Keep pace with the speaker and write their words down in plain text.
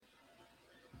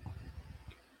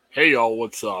Hey y'all,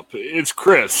 what's up? It's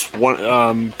Chris, one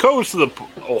co-host of the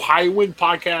Ohio Wind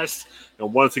podcast,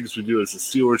 and one of the things we do is the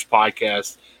Steelers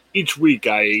podcast. Each week,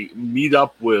 I meet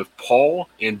up with Paul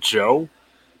and Joe,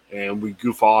 and we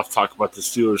goof off, talk about the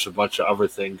Steelers, a bunch of other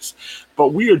things. But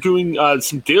we are doing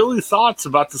some daily thoughts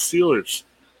about the Steelers.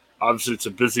 Obviously, it's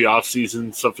a busy off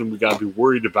season, something we got to be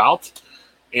worried about,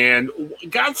 and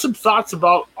got some thoughts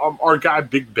about our guy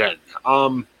Big Ben.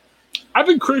 I've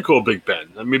been critical of Big Ben.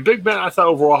 I mean, Big Ben, I thought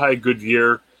overall had a good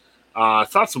year. I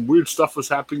thought some weird stuff was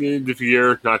happening at the end of the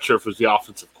year. Not sure if it was the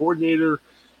offensive coordinator,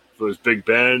 if it was Big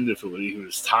Ben, if he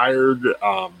was tired.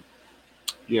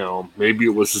 Maybe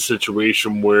it was a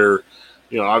situation where,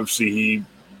 obviously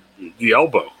the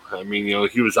elbow. I mean,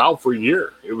 he was out for a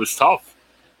year. It was tough.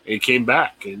 And he came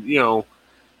back. And,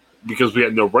 because we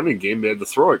had no running game, they had to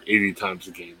throw it 80 times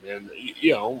a game. And,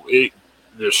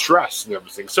 there's stress and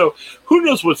everything. So who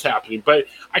knows what's happening? But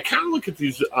I kind of look at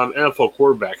these NFL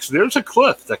quarterbacks, and there's a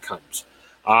cliff that comes.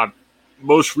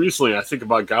 Most recently, I think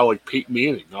about a guy like Peyton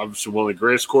Manning, obviously one of the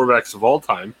greatest quarterbacks of all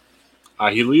time.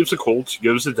 He leaves the Colts,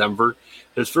 goes to Denver.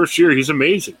 His first year, he's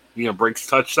amazing. Breaks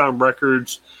touchdown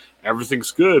records.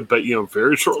 Everything's good. But,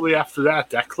 very shortly after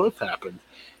that, that cliff happened.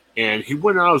 And he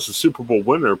went out as a Super Bowl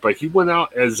winner, but he went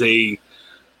out as a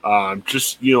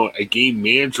a game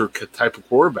manager type of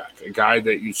quarterback, a guy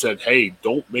that you said, hey,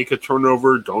 don't make a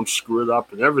turnover, don't screw it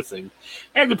up and everything.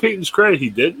 And to Peyton's credit,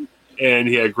 he didn't. And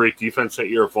he had a great defense that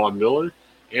year of Von Miller.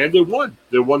 And they won.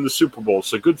 They won the Super Bowl.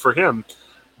 So good for him.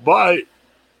 But,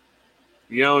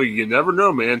 you never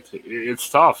know, man.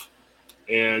 It's tough.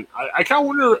 And I kind of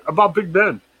wonder about Big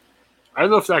Ben. I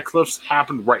don't know if that cliff's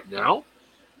happened right now,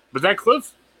 but that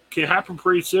cliff can happen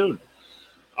pretty soon.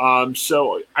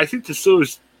 So I think the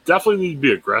Steelers definitely need to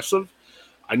be aggressive.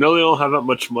 I know they don't have that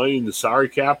much money in the salary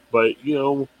cap, but,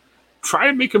 try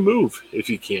and make a move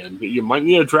if you can. But you might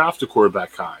need to draft a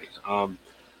quarterback high. I'm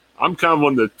kind of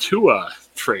on the Tua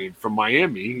trade from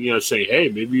Miami, saying, hey,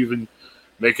 maybe even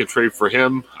make a trade for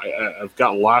him. I've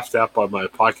gotten laughed at by my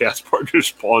podcast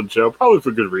partners, Paul and Joe, probably for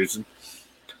good reason.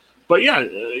 But, yeah,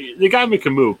 they got to make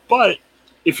a move. But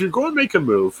if you're going to make a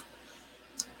move,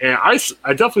 and I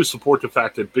definitely support the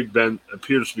fact that Big Ben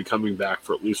appears to be coming back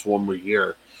for at least one more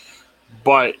year.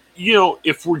 But,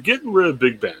 if we're getting rid of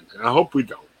Big Ben, and I hope we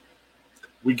don't,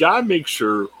 we got to make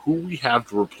sure who we have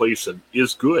to replace him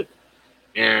is good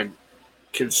and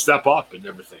can step up and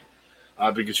everything.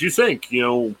 Because you think,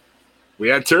 we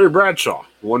had Terry Bradshaw,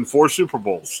 won 4 Super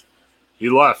Bowls. He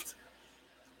left.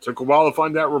 Took a while to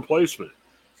find that replacement.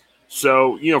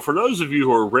 So, for those of you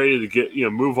who are ready to get,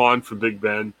 move on from Big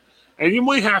Ben, and you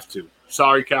might have to,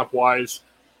 salary cap wise,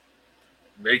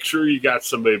 make sure you got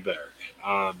somebody better.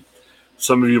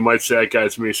 Some of you might say that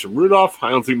guy's Mason Rudolph.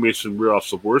 I don't think Mason Rudolph's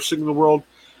the worst thing in the world.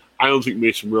 I don't think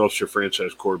Mason Rudolph's your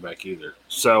franchise quarterback either.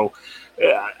 So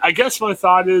I guess my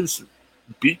thought is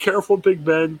be careful, Big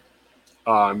Ben.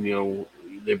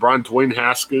 They brought in Dwayne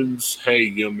Haskins. Hey,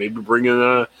 maybe bring in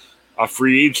a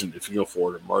free agent if you can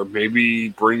afford him, or maybe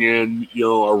bring in,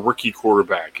 a rookie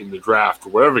quarterback in the draft, or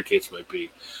whatever the case might be.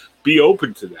 Be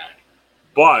open to that.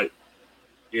 But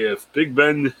if Big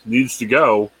Ben needs to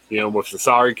go, with the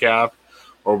salary cap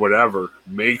or whatever,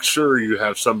 make sure you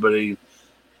have somebody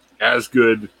as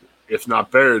good, if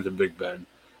not better than Big Ben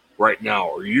right now,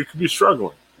 or you could be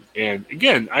struggling. And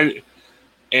again,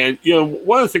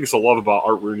 one of the things I love about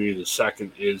Art Rooney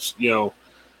II is,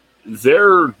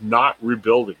 they're not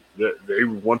rebuilding. They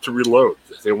want to reload.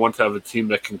 They want to have a team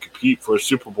that can compete for a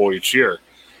Super Bowl each year.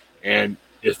 And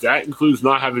if that includes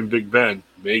not having Big Ben,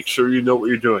 make sure you know what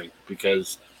you're doing,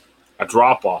 because a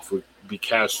drop-off would be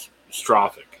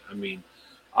catastrophic. I mean,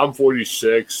 I'm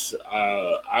 46.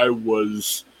 I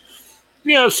was,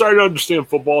 starting to understand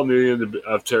football near the end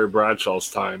of Terry Bradshaw's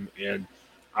time, and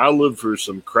I lived through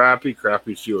some crappy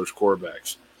Steelers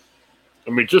quarterbacks.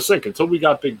 I mean, just think, until we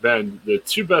got Big Ben, the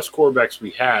 2 best quarterbacks we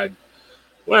had,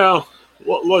 well,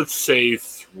 let's say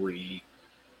 3.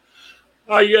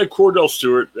 You had Cordell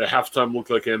Stewart at halftime looked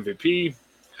like MVP.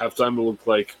 Halftime it looked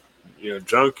like,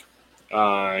 junk.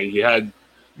 You had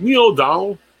Neil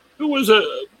O'Donnell, who was a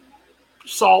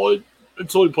solid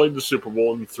until he played the Super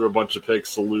Bowl and threw a bunch of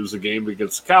picks to lose the game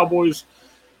against the Cowboys.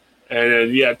 And then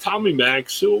you had Tommy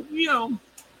Max, who,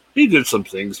 he did some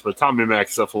things, but Tommy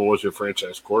Max definitely was your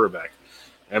franchise quarterback.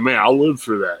 And, man, I lived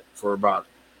through that for about,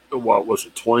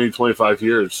 20, 25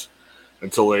 years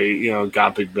until they,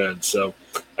 got Big Ben. So,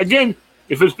 again,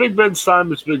 if it's Big Ben's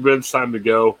time, it's Big Ben's time to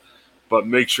go. But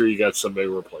make sure you got somebody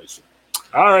replacing.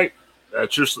 All right.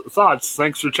 That's your thoughts.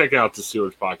 Thanks for checking out the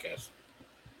Steelers podcast.